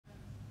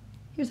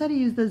Here's how to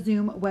use the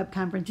Zoom web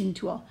conferencing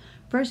tool.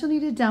 First, you'll need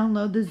to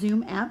download the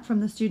Zoom app from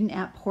the student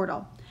app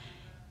portal.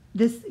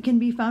 This can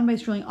be found by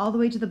scrolling all the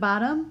way to the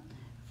bottom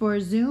for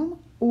Zoom,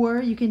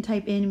 or you can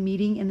type in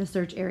meeting in the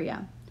search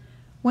area.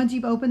 Once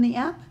you've opened the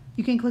app,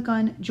 you can click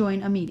on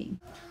join a meeting.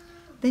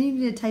 Then you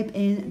need to type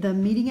in the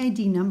meeting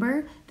ID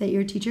number that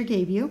your teacher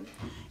gave you.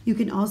 You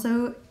can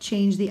also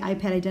change the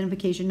iPad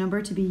identification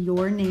number to be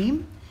your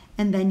name,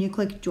 and then you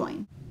click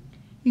join.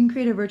 You can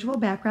create a virtual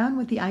background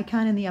with the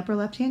icon in the upper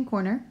left-hand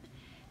corner.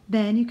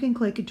 Then you can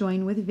click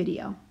join with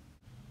video.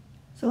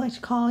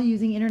 Select call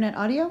using internet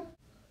audio.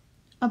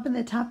 Up in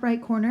the top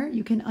right corner,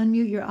 you can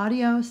unmute your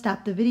audio,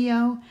 stop the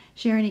video,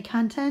 share any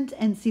content,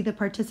 and see the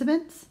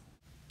participants.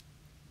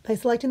 By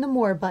selecting the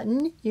More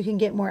button, you can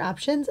get more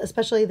options,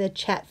 especially the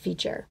chat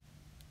feature.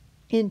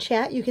 In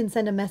chat, you can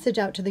send a message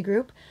out to the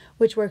group,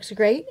 which works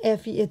great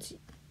if it's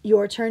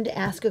your turn to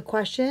ask a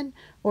question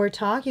or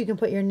talk. You can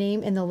put your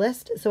name in the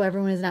list so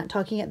everyone is not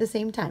talking at the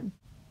same time.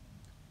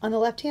 On the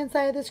left-hand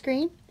side of the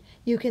screen,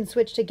 you can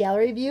switch to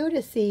gallery view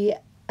to see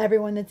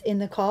everyone that's in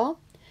the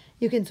call.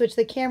 You can switch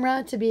the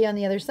camera to be on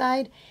the other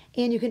side,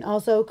 and you can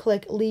also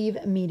click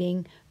leave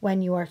meeting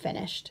when you are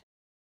finished.